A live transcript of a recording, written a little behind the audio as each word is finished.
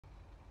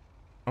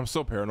I'm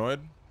so paranoid.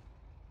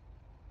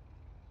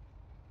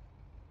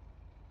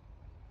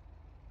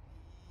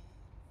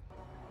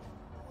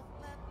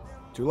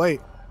 Too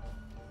late.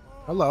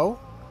 Hello.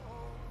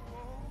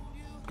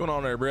 What's going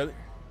on there, brother?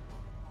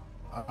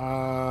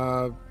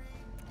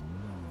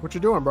 What you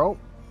doing, bro?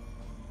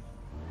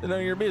 None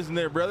of your business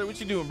there, brother. What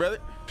you doing, brother?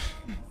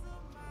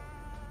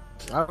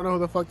 I don't know who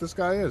the fuck this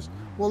guy is.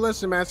 Well,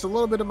 listen, man, it's a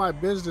little bit of my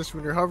business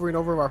when you're hovering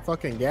over our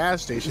fucking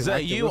gas station. Is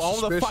that you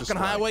on the fucking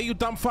highway, you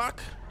dumb fuck?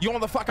 You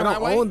on the fucking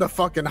highway? I don't own the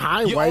fucking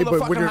highway,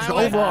 but when you're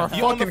over our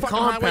fucking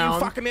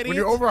compound, when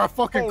you're over our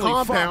fucking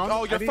compound,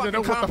 oh, your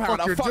fucking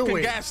compound, a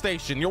fucking gas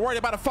station. You're worried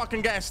about a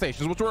fucking gas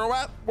station. What you're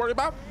worried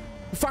about?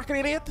 You fucking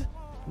idiot?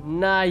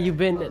 Nah, you've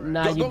been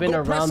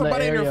around the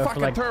area for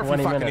like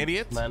 20 minutes,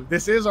 idiot. man.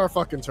 This is our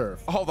fucking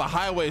turf. Oh, the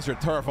highways are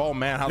turf. Oh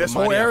man, how this the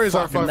whole area is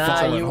our fucking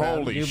fucking turf. turf.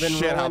 Holy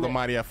shit, how the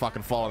mighty have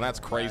fucking fallen. That's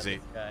crazy.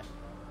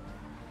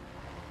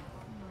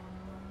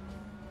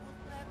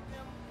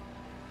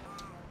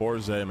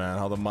 Borze, man,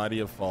 how the mighty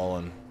have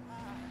fallen.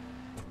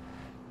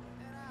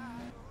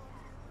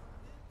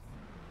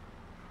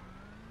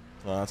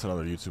 Oh, that's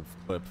another YouTube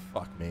clip.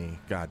 Fuck me.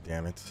 God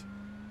damn it.